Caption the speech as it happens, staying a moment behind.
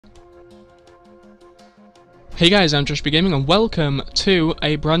Hey guys, I'm JoshBeGaming and welcome to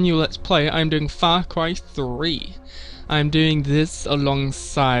a brand new Let's Play. I'm doing Far Cry 3. I'm doing this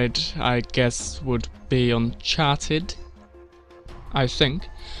alongside, I guess, would be Uncharted, I think.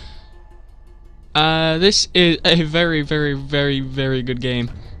 This is a very good game,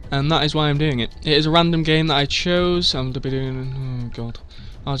 and that is why I'm doing it. It is a random game that I chose. I'm going to be doing, oh god,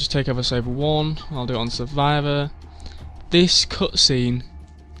 I'll just take over save 1, I'll do it on Survivor. This cutscene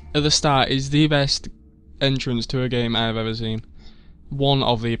at the start is the best entrance to a game I've ever seen. One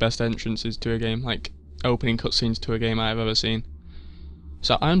of the best entrances to a game, like opening cutscenes to a game I've ever seen.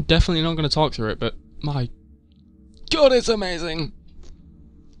 So I'm definitely not going to talk through it, but my god, it's amazing!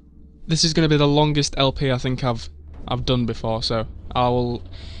 This is going to be the longest LP I think I've done before, so I will,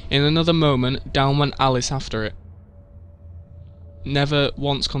 in another moment, down went Alice after it. Never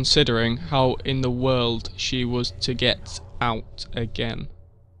once considering how in the world she was to get out again.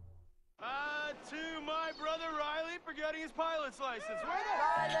 To my brother Riley for getting his pilot's license. Where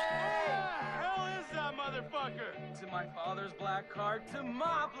the hell is that motherfucker? To my father's black card, to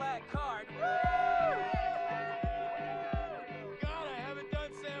my black card. Woo! God, I haven't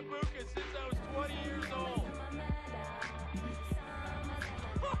done Sambuca since I was 20 years old.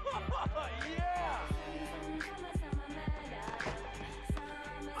 Yeah!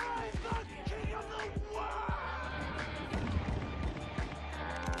 I'm the king of the world!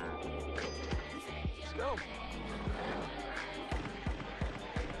 Let's go.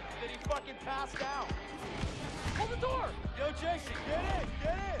 Did he fucking pass out? Hold the door! Yo, Jason, get in!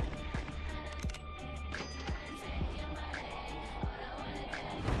 Get in!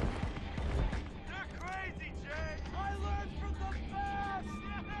 You're crazy, Jay! I learned from the best!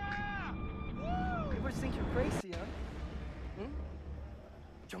 Yeah! Woo! People think you're crazy, huh?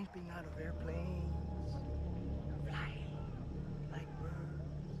 Jumping out of airplanes, flying like birds.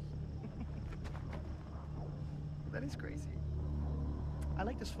 That is crazy. I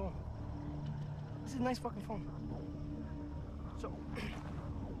like this phone. This is a nice fucking phone. So,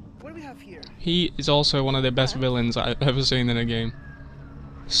 what do we have here? He is also one of the best villains I've ever seen in a game.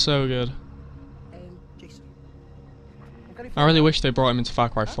 So good. And Jason. I really wish they brought him into Far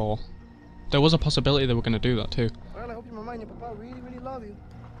Cry 4. There was a possibility they were going to do that too. Well, I hope you remind your papa really love you.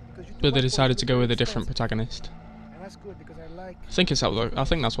 But they decided to go with a different protagonist. And that's good because I like... I think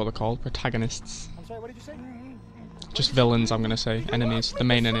that's what they're called, protagonists. I'm sorry, what did you say? Just villains, I'm gonna say. Enemies, the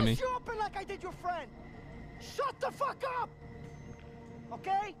main enemy. You open like I did your friend. Shut the fuck up!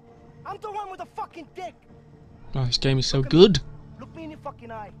 Okay? I'm the one with the fucking dick. Oh, this game is so good! Look me in the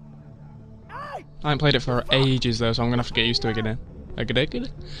fucking eye. Eye! I haven't played it for ages though, so I'm gonna have to get used to it again.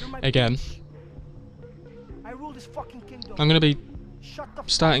 Again. I rule this fucking kingdom. I'm gonna be Shut the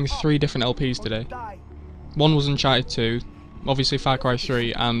starting fuck up 3 different LPs or today. you die. One was Uncharted 2, obviously Far Cry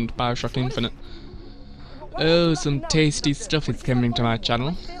 3 and Bioshock Infinite. Oh, some tasty stuff is coming to my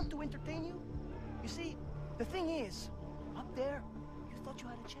channel. Failed to entertain you? You see, the thing is, up there, you thought you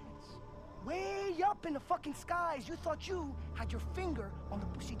had a chance. Way up in the fucking skies, you thought you had your finger on the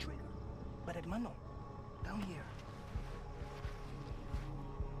pussy trigger. But hermano, down here.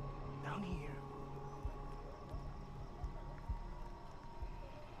 Down here.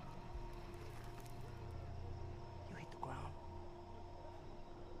 You hit the ground.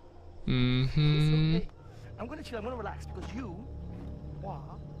 Mm-hmm. Okay. I'm gonna chill, I'm gonna relax because you, Wah,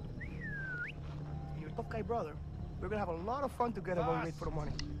 and your tough guy brother, we're gonna have a lot of fun together while we wait for the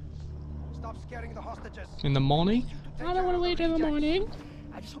morning. Stop scaring the hostages. In the morning? I don't want to wait in the morning.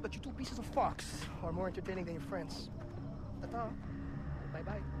 I just hope that you 2 pieces of fox are more entertaining than your friends. Ta-ta.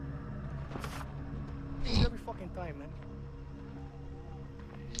 Bye-bye. Every fucking time, man.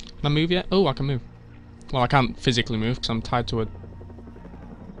 Can I move yet? Oh, I can move. Well, I can't physically move because I'm tied to a,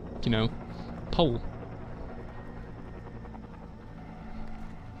 you know, pole.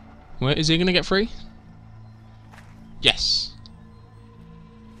 Where is he gonna get free? Yes.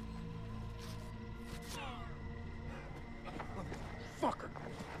 Fucker.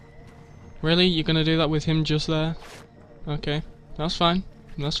 Really? You're gonna do that with him just there? Okay. That's fine.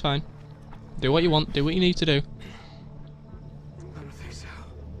 That's fine. Do what you want. Do what you need to do. I don't think so.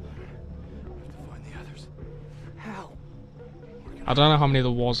 We have to find the others. How? I don't know how many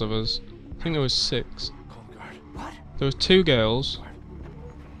there was of us. I think there was 6. Call the guard. What? There was 2 girls.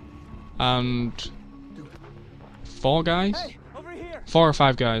 And 4 guys? Hey, over here. 4 or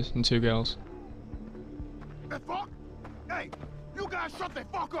 5 guys and 2 girls. The fuck? Hey, you guys shut the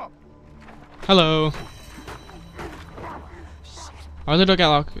fuck up! Hello. I really don't get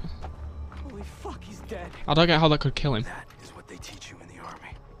that. Holy fuck, he's dead. I don't get how that could kill him. That is what they teach you in the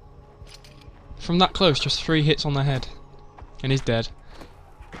army. From that close, just 3 hits on the head. And he's dead.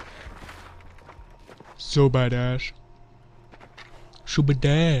 So badass. So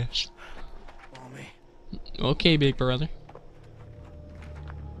badass. Follow me. Okay, big brother.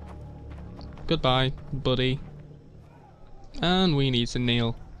 Goodbye, buddy. And we need to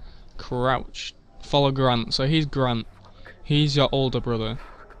kneel. Crouch. Follow Grant. So he's Grant. He's your older brother.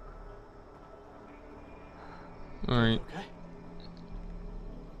 Alright. Okay.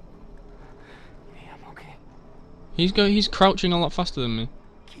 Yeah, I'm okay. He's crouching a lot faster than me.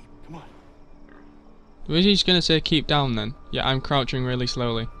 Keep. Come on. Was he just gonna say keep down then? Yeah, I'm crouching really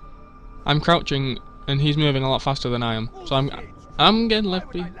slowly. I'm crouching and he's moving a lot faster than I am. So I'm getting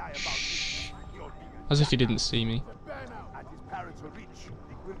left be. Shh. As if he didn't see me.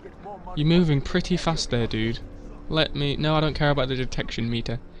 You're moving pretty fast there, dude. Let me... No, I don't care about the detection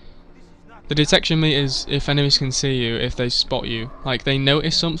meter. The detection meter is if enemies can see you, if they spot you. Like, they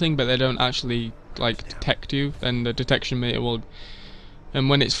notice something, but they don't actually, like, detect you, then the detection meter will... And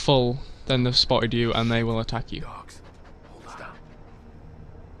when it's full, then they've spotted you and they will attack you.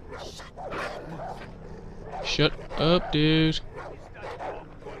 Shut up, dude.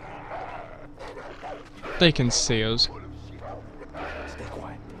 They can see us. Stay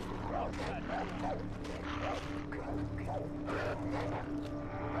quiet.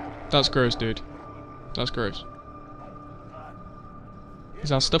 That's gross, dude. That's gross.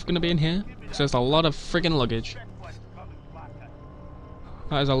 Is our stuff gonna be in here? Because there's a lot of friggin' luggage.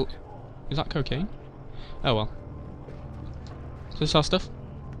 That is a... Is that cocaine? Oh well. Is this our stuff?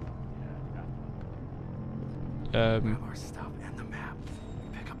 Our stuff and the map.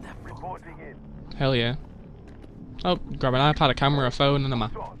 Pick up that reporting in. Hell yeah. Oh, grab an iPad, a camera, a phone, and a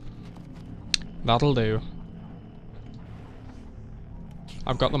map. That'll do.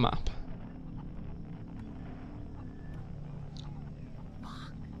 I've got the map.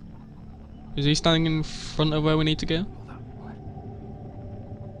 Is he standing in front of where we need to go?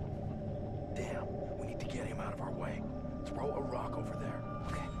 Damn, we need to get him out of our way. Throw a rock over there.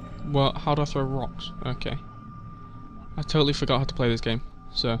 Okay. Well, how do I throw rocks? Okay. I totally forgot how to play this game,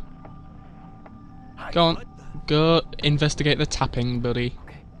 so... Go on. Go investigate the tapping, buddy.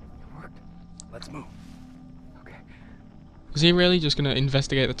 Okay, it worked. Let's move. Okay. Is he really just gonna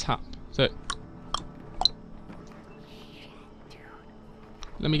investigate the tap? So...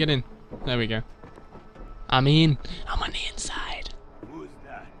 Let me get in. There we go. I'm in. I'm on the inside.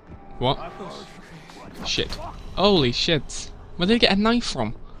 What? Shit. Holy shit. Where did he get a knife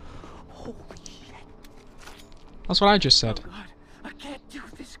from? Holy shit. That's what I just said. God, I can't do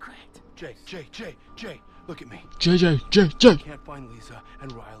this, Grant. Jay, look at me. JJ. I can't find Lisa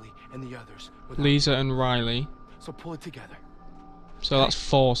and Riley and the others. Lisa and Riley. So pull it together. So that's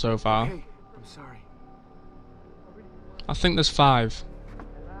 4 so far. Hey, I'm sorry. I think there's 5.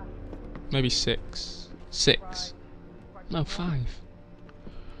 Maybe 6. 6. No, 5.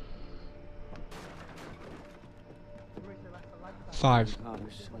 Five.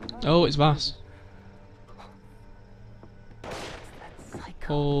 Oh, it's Vass.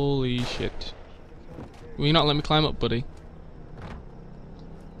 Holy shit. Will you not let me climb up, buddy?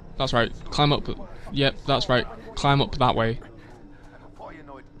 That's right. Climb up. Yep, that's right. Climb up that way.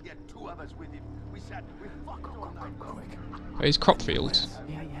 It's crop fields.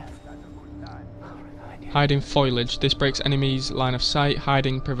 Hide in foliage. This breaks enemies' line of sight.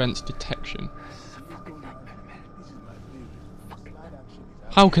 Hiding prevents detection.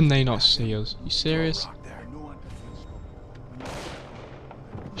 How can they not see us? You serious?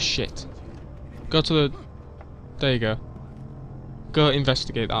 Shit. Go to the... There you go. Go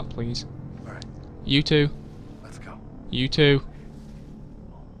investigate that, please. Alright. You two. Let's go. You two.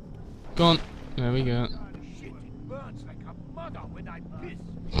 Go on. There we go.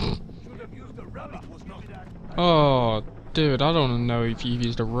 Oh, dude, I don't know if you've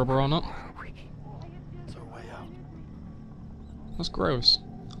used a rubber or not. It's our way out. That's gross.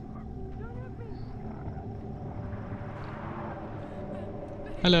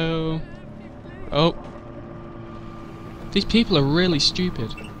 Hello. Oh. These people are really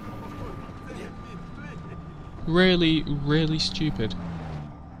stupid. Really, really stupid.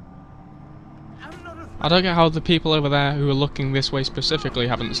 I don't get how the people over there who are looking this way specifically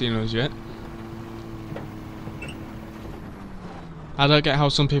haven't seen us yet. I don't get how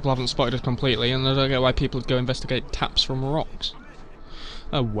some people haven't spotted us completely, and I don't get why people would go investigate taps from rocks.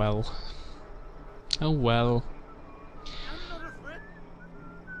 Oh well. Oh well.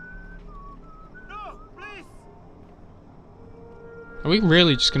 Are we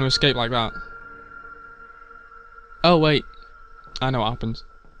really just going to escape like that? Oh wait. I know what happens.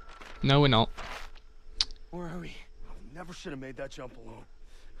 No, we're not. Where are we? I never should have made that jump alone.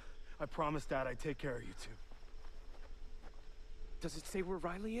 I promised Dad I'd take care of you two. Does it say where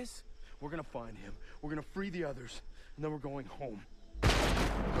Riley is? We're gonna find him. We're gonna free the others, and then we're going home.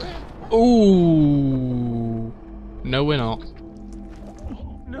 Ooh. No, we're not.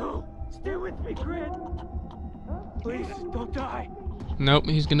 No! Stay with me, Grant! Please, don't die! Nope,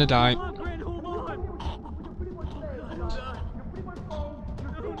 he's gonna die. Hold on, Grant, hold on!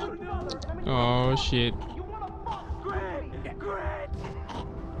 Oh shit. Grant! Grant!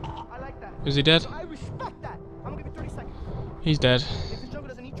 I like that. Is he dead? I respect that. I'm gonna give you 30 seconds. He's dead. If the jungle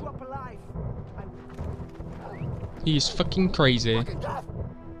doesn't eat you up alive, He's fucking crazy. fucking death!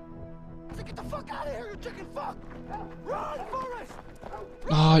 So get the fuck out of here, you chicken fuck! Run, Forrest!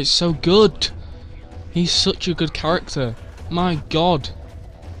 Oh, it's so good. He's such a good character. My god.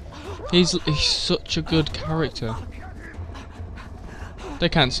 He's such a good character. They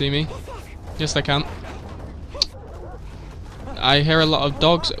can't see me. Yes, they can. I hear a lot of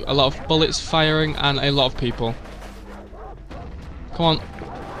dogs, a lot of bullets firing, and a lot of people. Come on.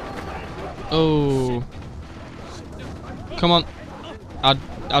 Oh. Come on. I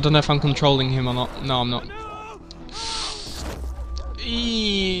don't know if I'm controlling him or not. No, I'm not.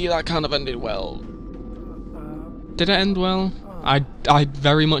 Eee, that kind of ended well. Did it end well? I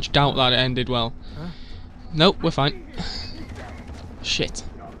very much doubt that it ended well. Nope, we're fine. Shit.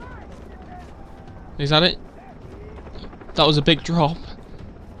 Is that it? That was a big drop.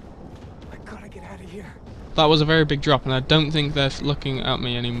 I gotta get out of here. That was a very big drop, and I don't think they're looking at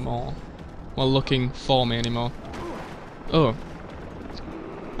me anymore. Well, looking for me anymore. Oh.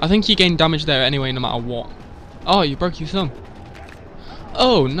 I think you gain damage there anyway, no matter what. Oh, you broke your thumb.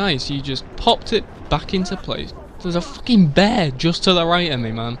 Oh, nice. You just popped it back into place. There's a fucking bear just to the right of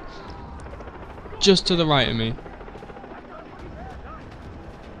me, man. Just to the right of me.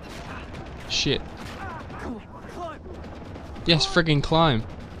 Shit. Yes, friggin' climb.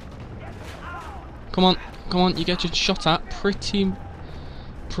 Come on, come on, you get your shot at. Pretty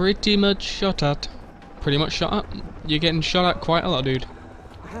much shot at. Pretty much shot at. You're getting shot at quite a lot, dude.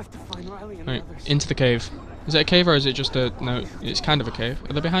 I have to find Riley and Right, the others. into the cave. Is it a cave or is it just a... No, it's kind of a cave.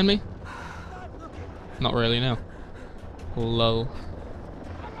 Are they behind me? Not really, no. Lol.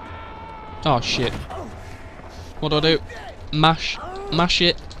 Oh, shit. What do I do? Mash. Mash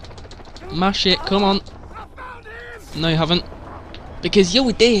it. Mash it, come on. No, you haven't. Because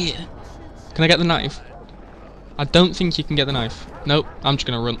you're dead. Can I get the knife? I don't think you can get the knife. Nope, I'm just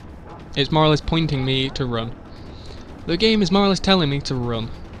gonna run. It's more or less pointing me to run. The game is more or less telling me to run.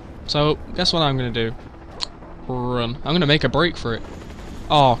 So, guess what I'm gonna do? Run. I'm gonna make a break for it.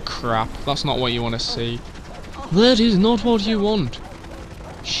 Oh crap, that's not what you want to see. That is not what you want.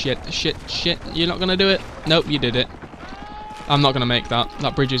 Shit, shit, shit. You're not gonna do it? Nope, you did it. I'm not gonna make that.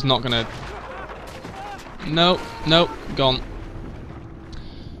 That bridge is not gonna... Nope, nope, gone.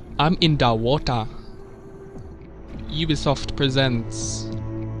 I'm in the water. Ubisoft presents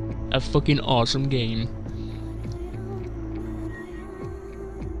a fucking awesome game.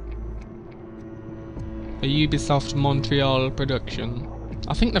 A Ubisoft Montreal production.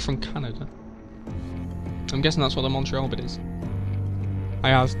 I think they're from Canada. I'm guessing that's what the Montreal bit is.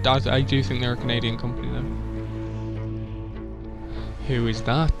 I do think they're a Canadian company though. Who is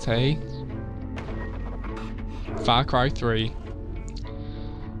that, eh? Far Cry 3.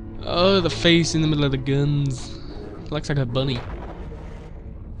 Oh, the face in the middle of the guns. Looks like a bunny.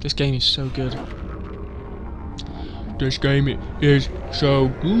 This game is so good. This game is so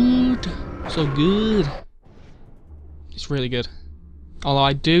good. So good. It's really good. Although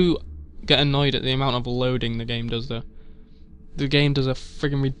I do get annoyed at the amount of loading the game does though. The game does a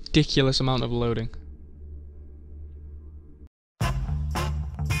friggin' ridiculous amount of loading.